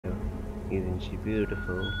Isn't she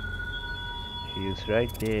beautiful? She is right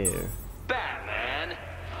there. Batman,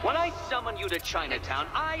 when I summoned you to Chinatown,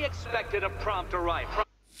 I expected a prompt arrival.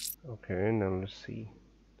 Okay, now let's see.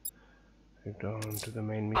 We've gone to the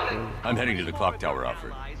main mission. I'm heading to the clock tower,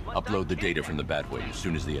 Alfred. Upload the data from the Batwing as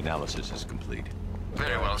soon as the analysis is complete.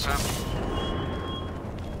 Very well, sir.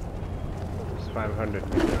 It's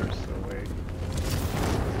 500 meters away.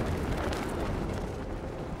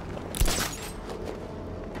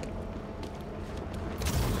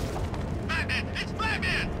 Batman! It's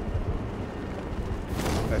Batman!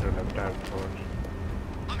 I don't have time for it.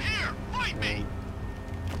 I'm here! Fight me!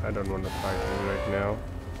 I don't want to fight him right now.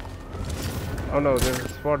 Oh no, they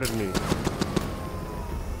spotted me.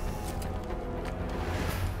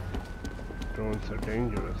 Drones are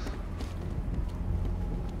dangerous.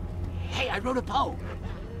 Hey, I wrote a poem.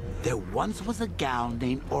 There once was a gal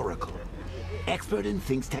named Oracle, expert in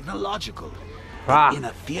things technological. Ah. In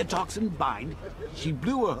a fear toxin bind, she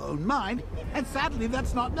blew her own mind, and sadly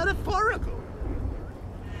that's not metaphorical.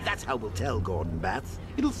 That's how we'll tell Gordon Bats.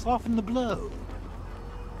 It'll soften the blow.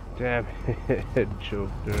 Damn it,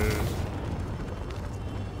 Joker.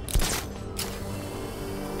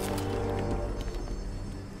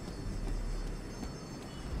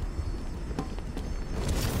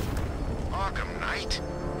 Arkham Knight?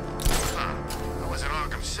 Huh. I was in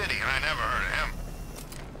Arkham City and I never heard of him.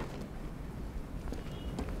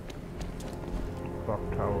 Clock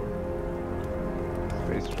tower.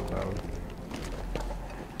 Space Rebel.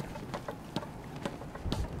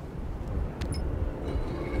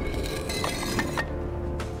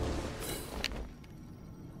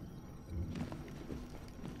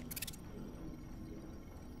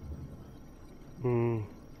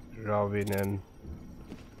 Robin and...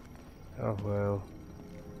 oh well.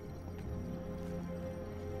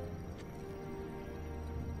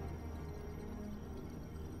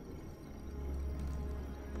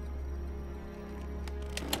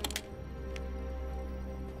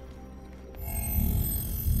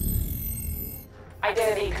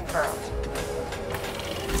 Identity confirmed.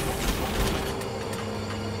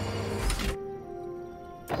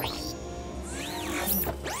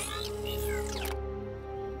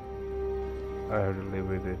 I have to live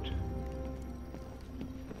with it.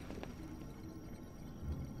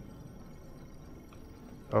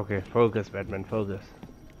 Okay, focus, Batman, focus.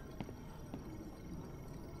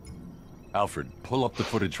 Alfred, pull up the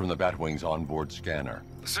footage from the Batwing's onboard scanner.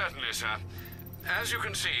 Certainly, sir. As you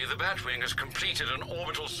can see, the Batwing has completed an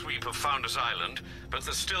orbital sweep of Founders Island, but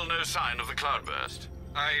there's still no sign of the cloudburst.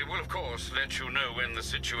 I will, of course, let you know when the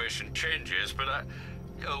situation changes, but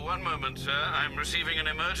one moment, sir. I'm receiving an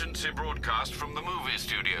emergency broadcast from the movie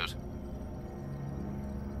studios.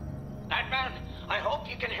 Batman, I hope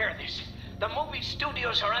you can hear this. The movie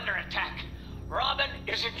studios are under attack. Robin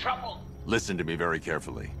is in trouble. Listen to me very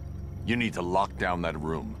carefully. You need to lock down that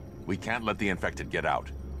room. We can't let the infected get out.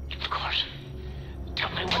 Of course. Tell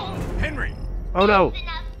me what... Henry! Oh no!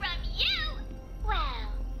 Enough from you!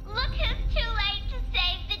 Well, look who's too late to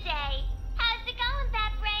save the day. How's it going,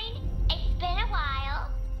 Batbrain? It's been a while.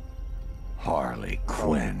 Harley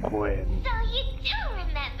Quinn. Quinn. So you do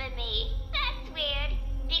remember me. That's weird,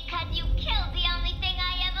 because you killed the only thing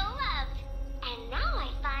I ever loved. And now I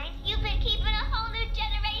find you've been keeping a whole new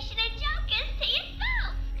generation of jokers to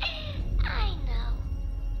yourself. I know.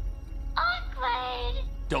 Awkward.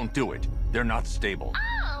 Don't do it. They're not stable.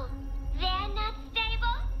 Oh, they're not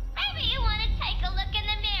stable? Maybe you want to take a look in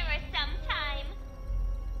the mirror sometime.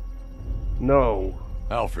 No.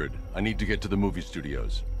 Alfred, I need to get to the movie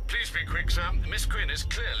studios. Please be quick, sir. Miss Quinn is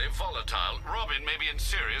clearly volatile. Robin may be in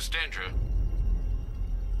serious danger.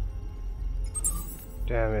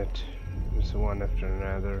 Damn it. It's one after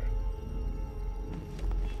another.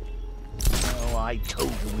 Oh, I told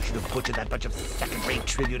you we should have butchered that bunch of second-rate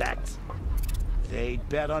tribute acts. They'd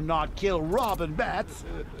better not kill Robin Bats.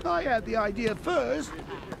 I had the idea first.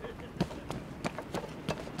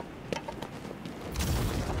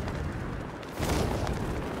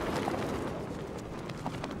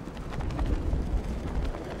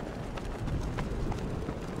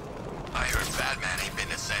 I heard Batman ain't been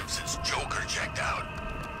the same since Joker checked out.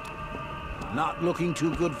 Not looking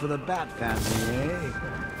too good for the Bat family, eh?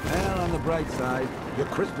 Well, on the bright side, your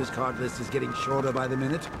Christmas card list is getting shorter by the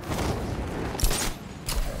minute.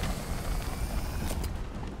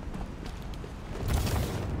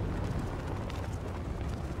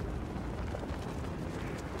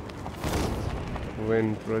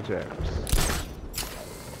 Wind projects.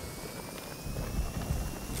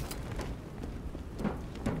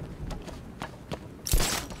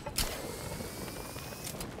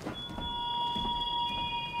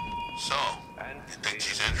 So, you think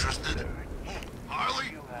she's interested?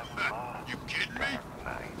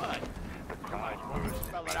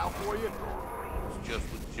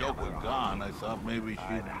 Joker gone, I thought maybe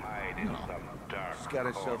she'd, you know, she's got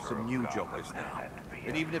herself some new Jokers now.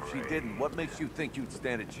 And even if she didn't, what makes you think you'd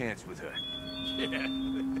stand a chance with her? Yeah,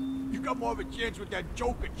 you got more of a chance with that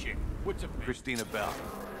Joker chick. What's her name? Christina Bell.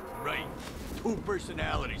 Right. 2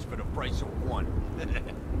 personalities for the price of 1.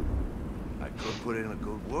 I could put in a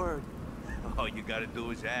good word. All you gotta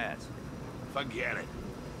do is ask. Forget it.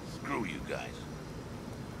 Screw you guys.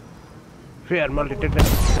 Fear multi-ticket.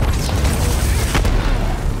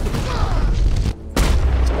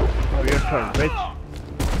 Oh, your turn, bitch.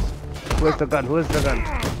 Where's the gun? Where's the gun?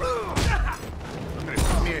 I'm gonna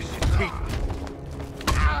smash your teeth.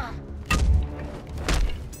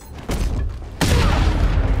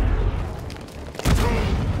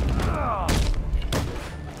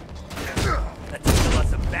 Let's kill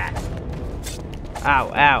us a bat. Ow,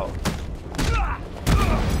 ow.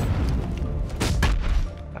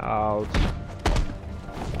 Ouch.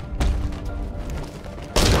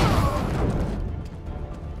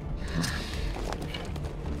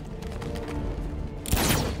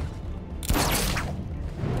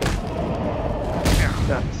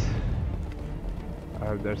 That's...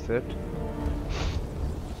 that's it.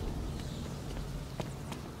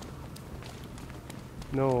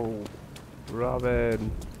 No,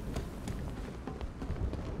 Robin.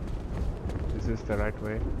 Is this the right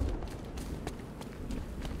way?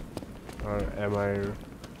 Or am I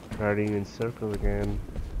riding in circle again?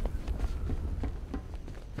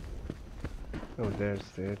 Oh,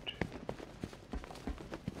 there's it.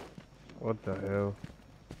 What the hell?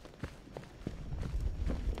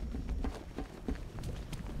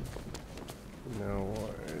 Now,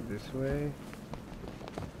 this way?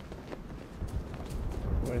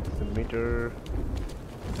 Where's the meter?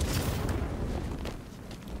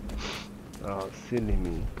 Oh, silly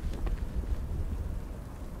me.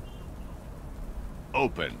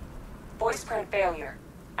 Open. Voice print failure.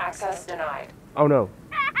 Access denied. Oh no.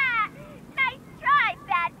 Nice try,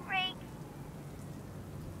 bad freak.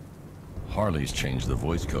 Harley's changed the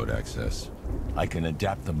voice code access. I can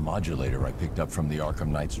adapt the modulator I picked up from the Arkham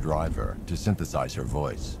Knight's driver to synthesize her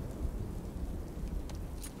voice.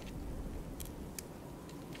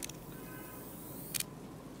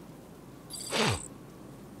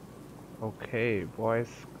 Okay, boys.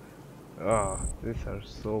 Ah, these are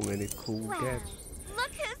so many cool gadgets.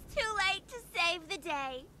 Look who's too late to save the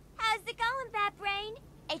day. How's it going, Bat Brain?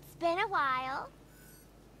 It's been a while.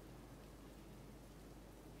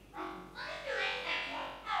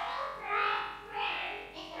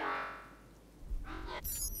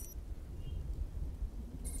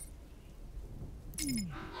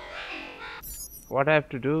 What I have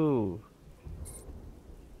to do?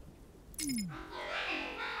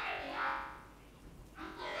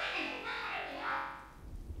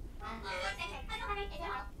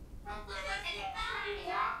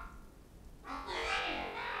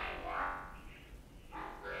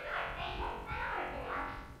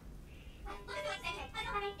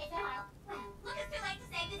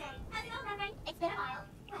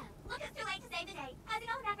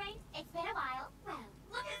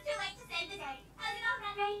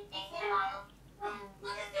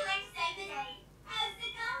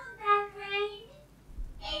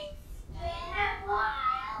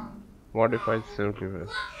 What if I simply will?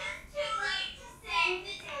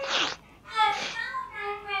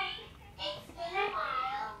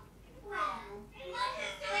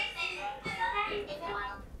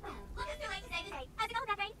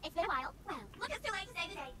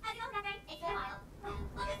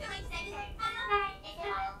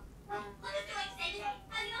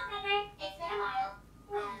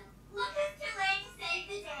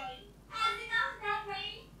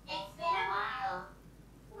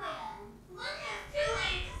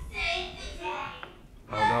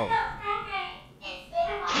 Oh no.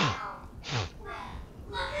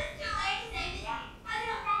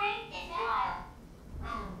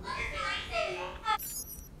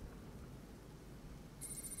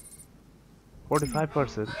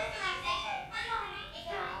 45%.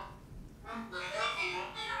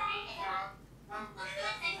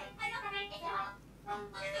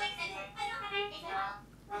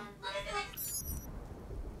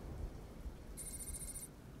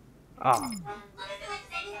 Ah.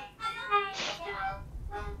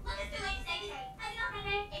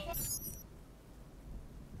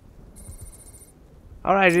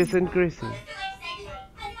 Alright, it's increasing.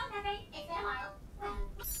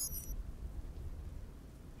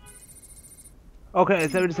 Okay,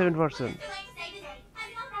 77%.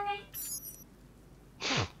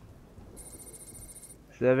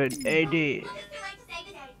 $780.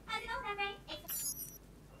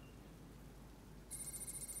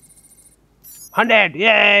 100!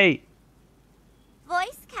 Yay!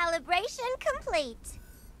 Voice calibration complete.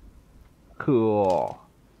 Cool.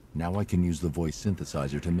 Now I can use the voice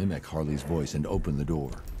synthesizer to mimic Harley's voice and open the door.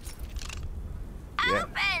 Yeah.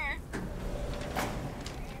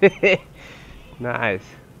 Open! Nice.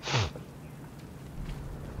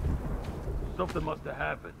 Something must have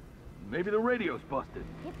happened. Maybe the radio's busted.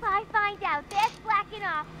 If I find out they're slacking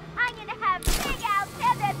off, I'm gonna have Big Al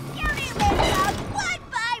tear their beauty rings off one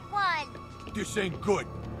by one! This ain't good.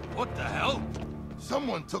 What the hell?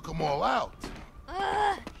 Someone took them all out.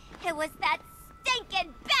 Ugh, it was that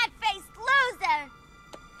stinking bat-faced loser!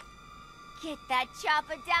 Get that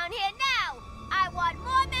chopper down here now! I want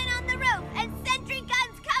more men on the roof and sentry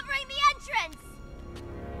guns covering the entrance!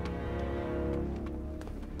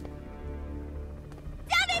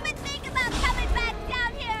 Don't even think about coming back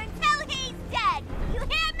down here until he's dead! You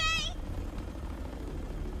hear me?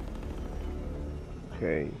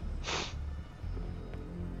 Okay.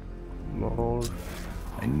 More.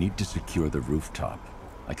 I need to secure the rooftop.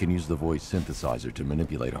 I can use the voice synthesizer to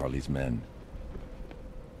manipulate Harley's men.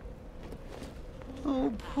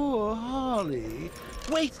 Oh, poor Harley.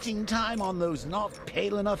 Wasting time on those not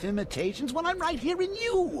pale enough imitations when I'm right here in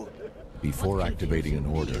you. Before activating an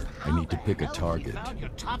order, I need to pick a target. Found your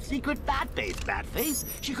top secret bat base, Batface.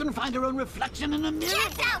 She couldn't find her own reflection in a mirror.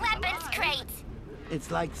 Check that weapons crate!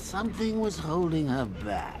 It's like something was holding her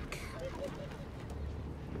back.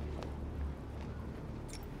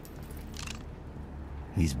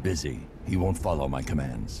 He's busy. He won't follow my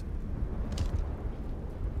commands.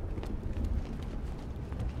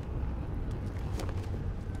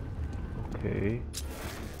 Okay.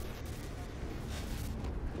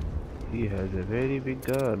 He has a very big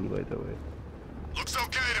gun, by the way. Looks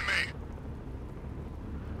okay to me.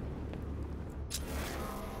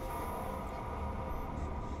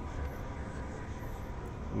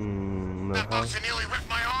 That boxer nearly ripped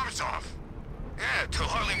my arms off. Yeah, till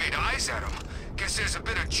Harley made eyes at him. Guess there's a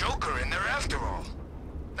bit of Joker in there after all.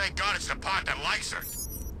 Thank God it's the part that likes her.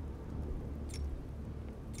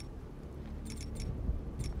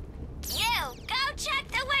 You, go check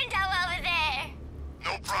the window over there!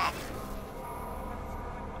 No problem.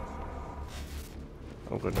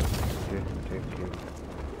 I'm gonna take you.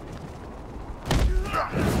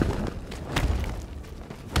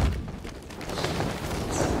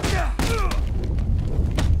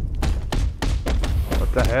 What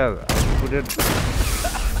the hell? I couldn't.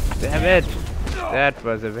 Damn it! That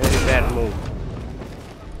was a very bad move.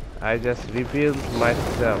 I just revealed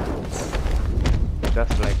myself.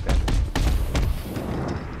 Just like that.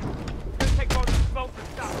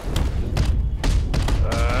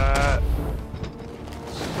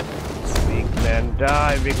 Big man,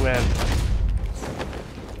 die, big man.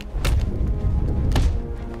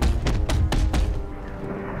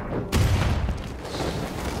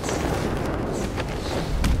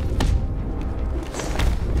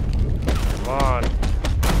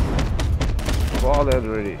 Fall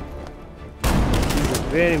already. He's a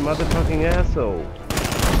very motherfucking asshole.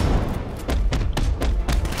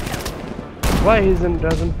 Why he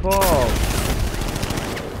doesn't fall?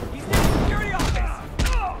 He's in the security office!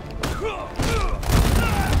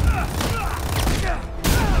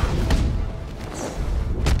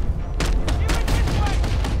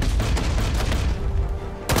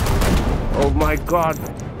 Oh my god!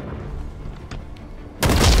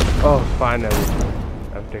 Oh, finally.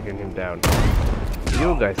 I've taken him down.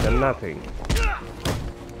 You guys are nothing.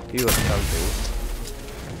 He was something.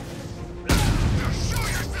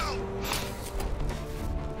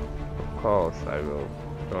 Of course I will.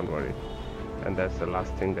 Don't worry. And that's the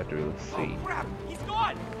last thing that we'll see. Oh crap! He's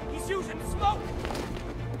gone! He's using smoke!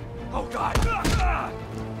 Oh god!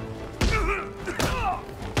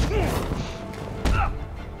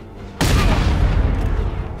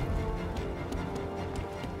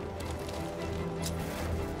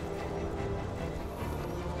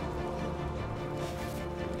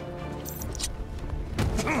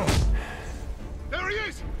 There he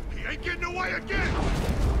is! He ain't getting away again!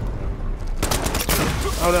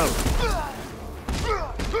 Oh no!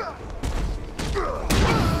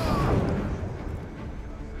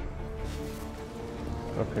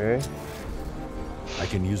 Okay. I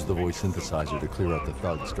can use the voice synthesizer to clear out the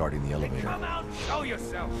thugs guarding the elevator. Come out and show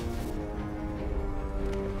yourself!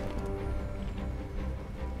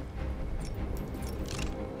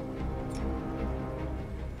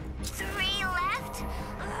 Three left?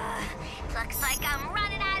 Looks like I'm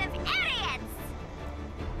running out of idiots!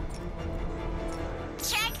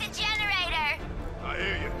 Check the generator! I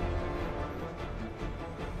hear you.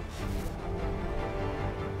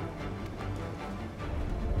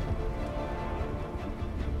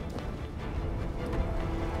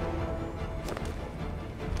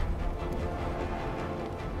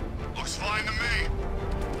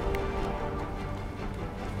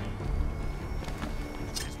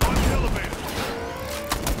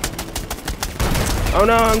 Oh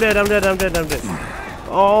no, I'm dead.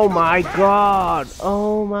 Oh my god.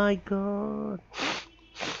 Oh my god.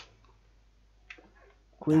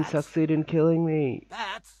 Queen succeeded in killing me.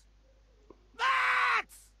 Bats!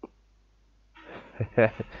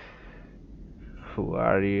 Who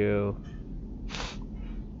are you?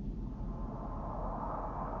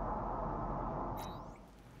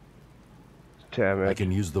 Damn I it.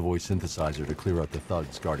 can use the voice synthesizer to clear out the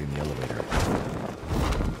thugs guarding the elevator.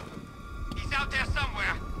 He's out there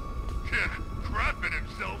somewhere. Yeah, crapping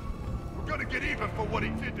himself. We're gonna get even for what he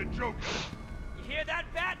did to Joker. You hear that,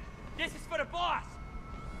 Bat? This is for the boss.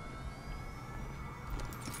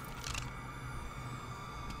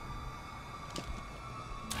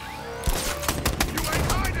 You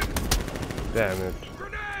ain't hiding! Damn it.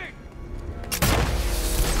 Grenade!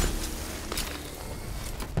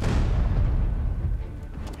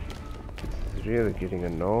 It's really getting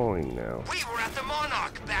annoying now. We were at the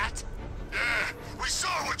Monarch, Bat. Yeah, we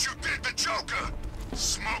saw what you did to Joker.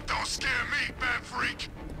 Smoke don't scare me, bad freak.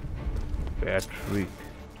 Bad freak.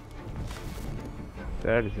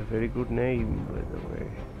 That is a very good name, by the way.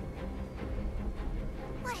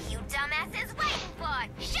 What are you dumbasses waiting for?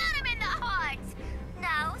 Shoot him in the heart!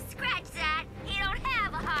 No, scratch that. He don't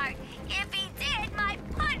have a heart. If he did, my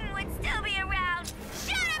puddin' would still be around.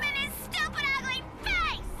 Shoot him in his stupid, ugly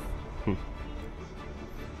face!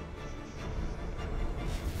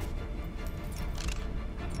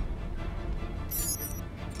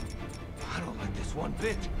 I don't like this one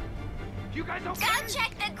bit. You guys okay? Go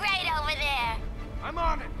check the grate over there. I'm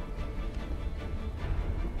on it.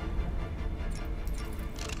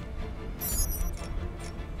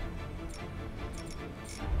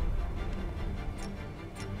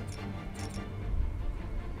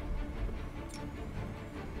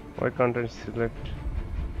 Why can't I select?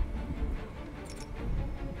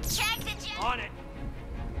 Check the jet. On it.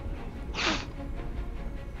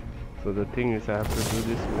 So the thing is, I have to do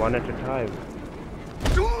this one at a time.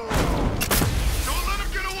 Don't let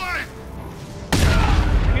him get away!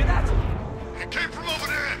 You hear that? It came from over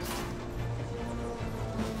there.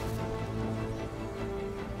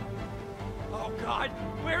 Oh God,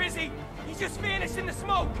 where is he? He just vanished in the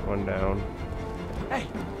smoke. One down. Hey,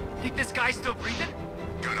 think this guy's still breathing?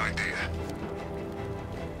 Good idea.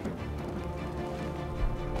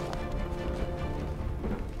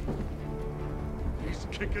 He's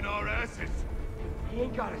kicking our asses. He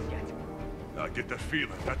ain't got us yet. I get the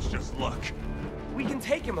feeling that's just luck. We can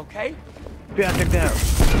take him, okay? Yeah, take down.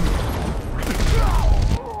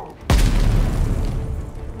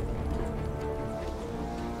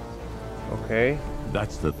 Okay.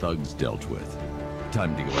 That's the thugs dealt with.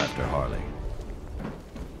 Time to go after Harley.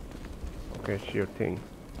 Okay, sure thing.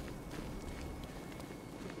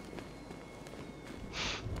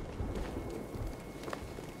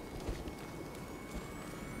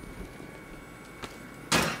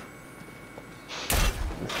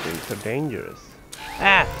 These things are dangerous.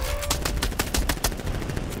 Ah!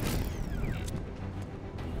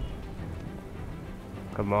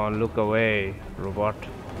 Come on, look away, robot.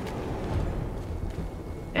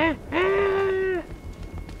 Ah, ah.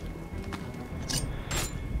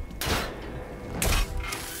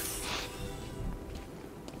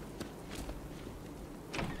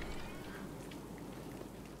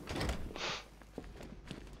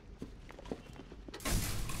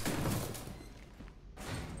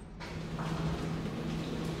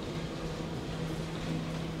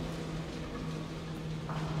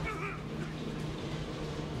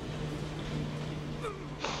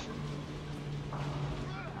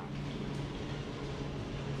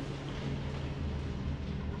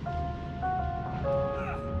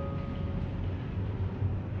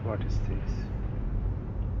 What is this?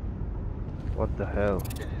 What the hell?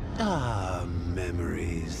 Ah,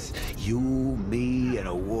 memories. You, me, and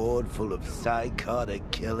a ward full of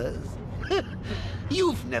psychotic killers.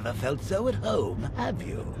 You've never felt so at home, have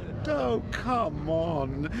you? Oh, come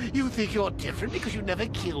on. You think you're different because you never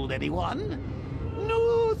killed anyone?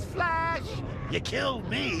 Newsflash! You killed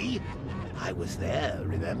me. I was there,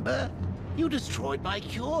 remember? You destroyed my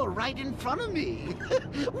cure right in front of me.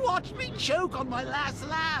 Watch me choke on my last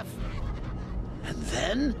laugh. And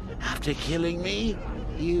then, after killing me,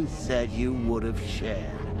 you said you would have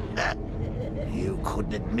shared. You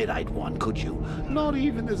couldn't admit I'd won, could you? Not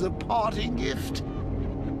even as a parting gift.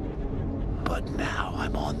 But now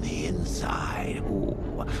I'm on the inside.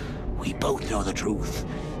 Ooh, we both know the truth.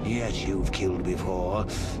 Yes, you've killed before.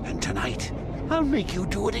 And tonight, I'll make you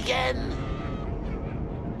do it again.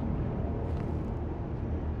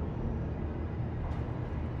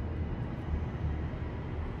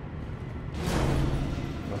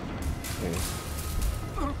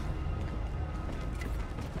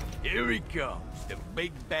 Here he comes, the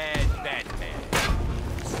big bad Batman.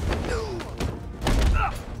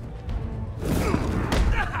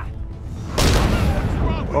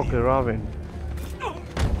 Okay, Robin.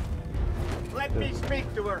 Let me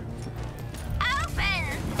speak to her. Open!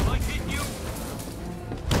 I hit you.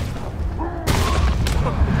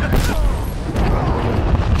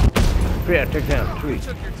 Yeah, take down 3.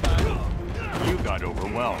 Took your time. You got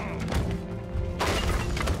overwhelmed.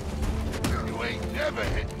 You ain't never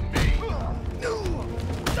hitting me.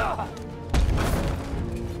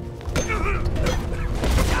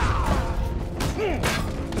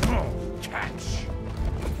 Catch.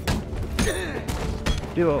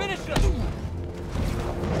 Duo. Finish him.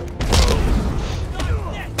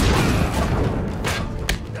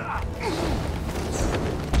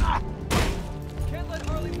 Can't let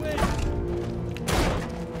Harley win.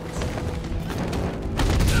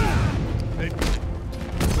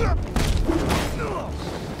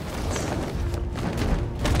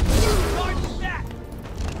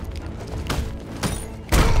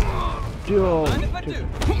 Duo.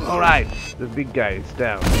 Alright, the big guy is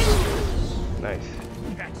down. Nice.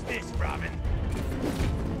 Catch this, Robin.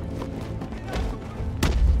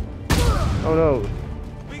 Oh no.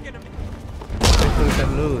 We can. I think I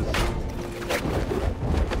lose.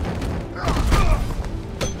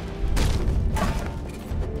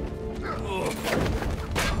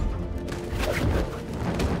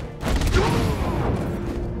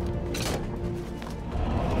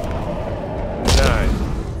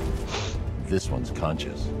 This one's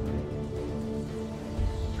conscious.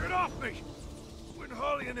 Get off me! When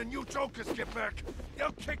Harley and the new Jokers get back,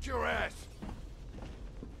 they'll kick your ass.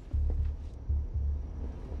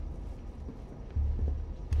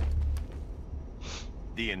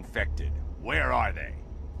 The infected. Where are they?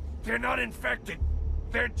 They're not infected.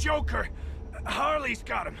 They're Joker. Harley's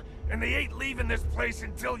got him, and they ain't leaving this place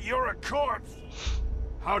until you're a corpse.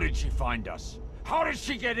 How did she find us? How did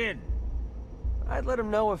she get in? I'd let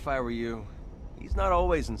him know if I were you. He's not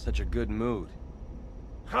always in such a good mood.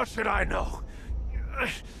 How should I know?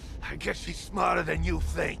 I guess she's smarter than you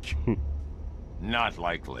think. Not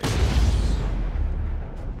likely.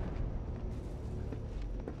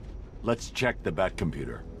 Let's check the Bat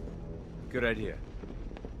computer. Good idea.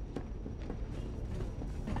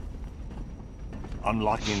 I'm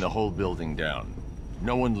locking the whole building down.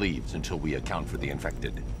 No one leaves until we account for the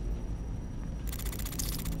infected.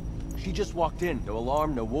 She just walked in. No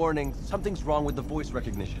alarm, no warning. Something's wrong with the voice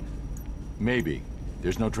recognition. Maybe.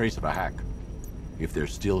 There's no trace of a hack. If they're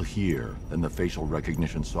still here, then the facial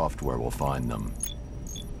recognition software will find them.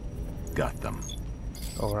 Got them.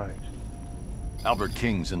 Alright. Albert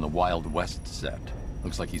King's in the Wild West set.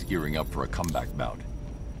 Looks like he's gearing up for a comeback bout.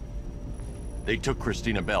 They took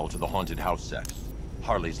Christina Bell to the haunted house set.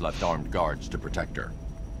 Harley's left armed guards to protect her.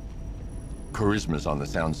 Charisma's on the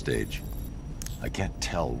soundstage. I can't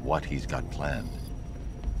tell what he's got planned.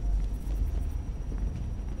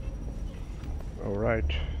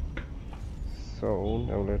 Alright. So,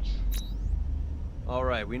 now let's...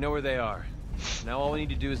 Alright, we know where they are. Now all we need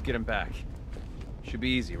to do is get them back. Should be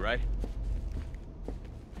easy, right?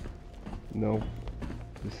 No.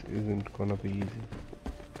 This isn't gonna be easy.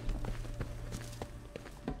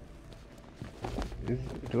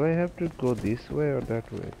 Do I have to go this way or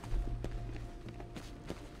that way?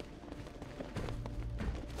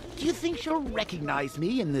 Do you think she'll recognize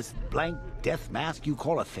me in this blank death mask you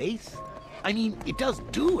call a face? I mean, it does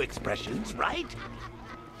do expressions, right?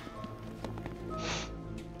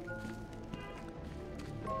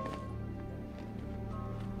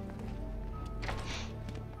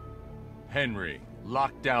 Henry,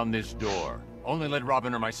 lock down this door. Only let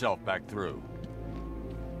Robin or myself back through.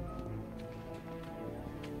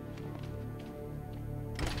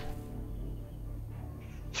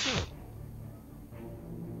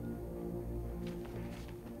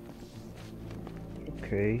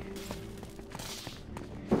 Okay.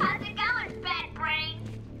 How's it going, Bad Brains?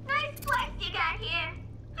 Nice place you got here.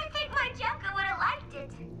 I think my Joker would have liked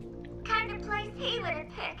it. Kind of place he would have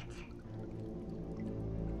picked.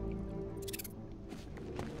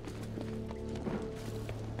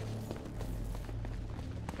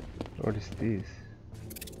 What is this?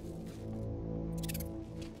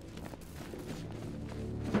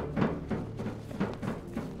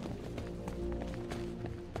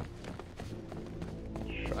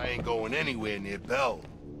 I ain't going anywhere near Belle.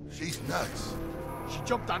 She's nuts. She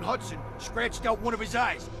jumped on Hudson, scratched out one of his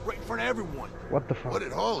eyes, right in front of everyone. What the fuck? What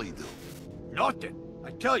did Harley do? Nothing. I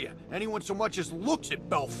tell you, anyone so much as looks at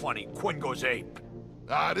Belle funny, Quinn goes ape.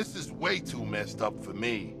 Ah, this is way too messed up for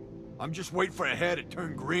me. I'm just waiting for her hair to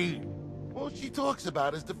turn green. All she talks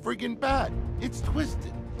about is the friggin' bat. It's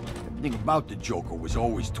twisted. Everything about the Joker was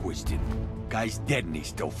always twisted. Guy's dead and he's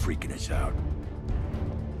still freaking us out.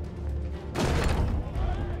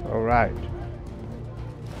 All right.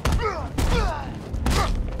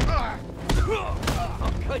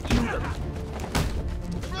 I'll cut you to...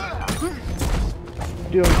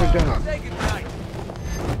 Joker down. Say goodnight.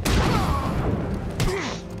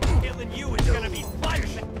 Killing you is gonna be fire.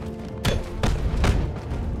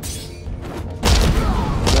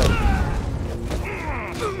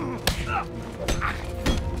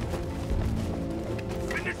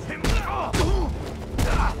 Finish him!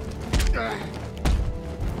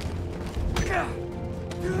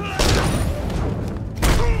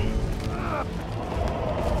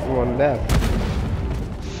 One left.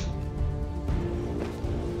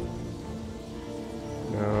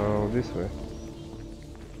 No, this way.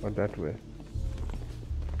 Or that way.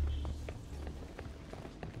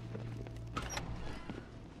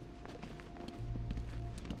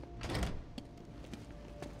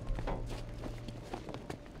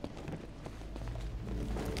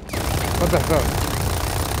 What the fuck?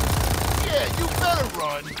 Yeah, you better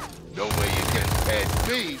run. No way you get past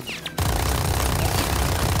me.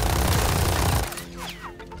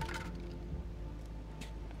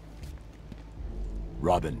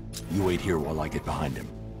 Robin, you wait here while I get behind him.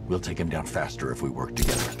 We'll take him down faster if we work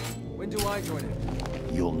together. When do I join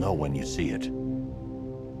in? You'll know when you see it.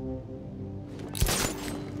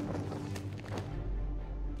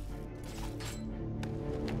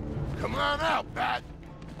 Come on out, Bat.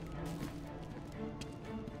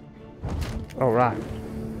 All right.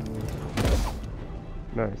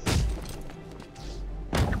 Nice.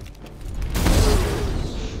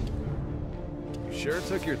 You sure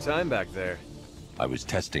took your time back there. I was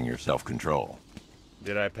testing your self-control.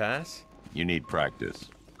 Did I pass? You need practice.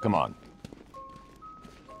 Come on.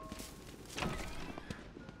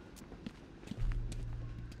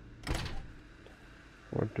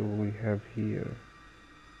 What do we have here?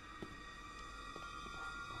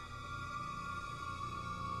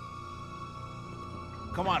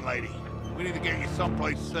 Come on, lady. We need to get you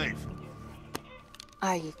someplace safe.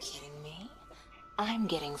 Are you kidding me? I'm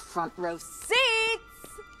getting front row seats!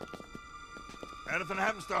 Anything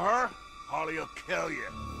happens to her, Harley will kill you.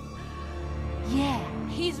 Yeah,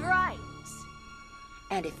 he's right.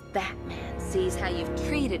 And if Batman sees how you've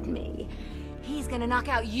treated me, he's gonna knock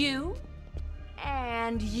out you,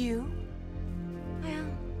 and you. Well,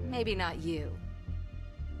 maybe not you.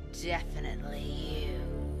 Definitely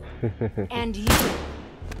you. And you.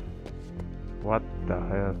 What the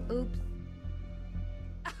hell? Oops.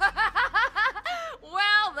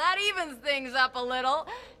 Well, that evens things up a little.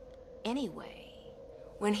 Anyway,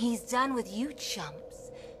 when he's done with you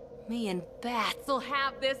chumps, me and Bats will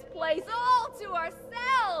have this place all to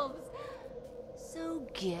ourselves. So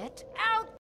get out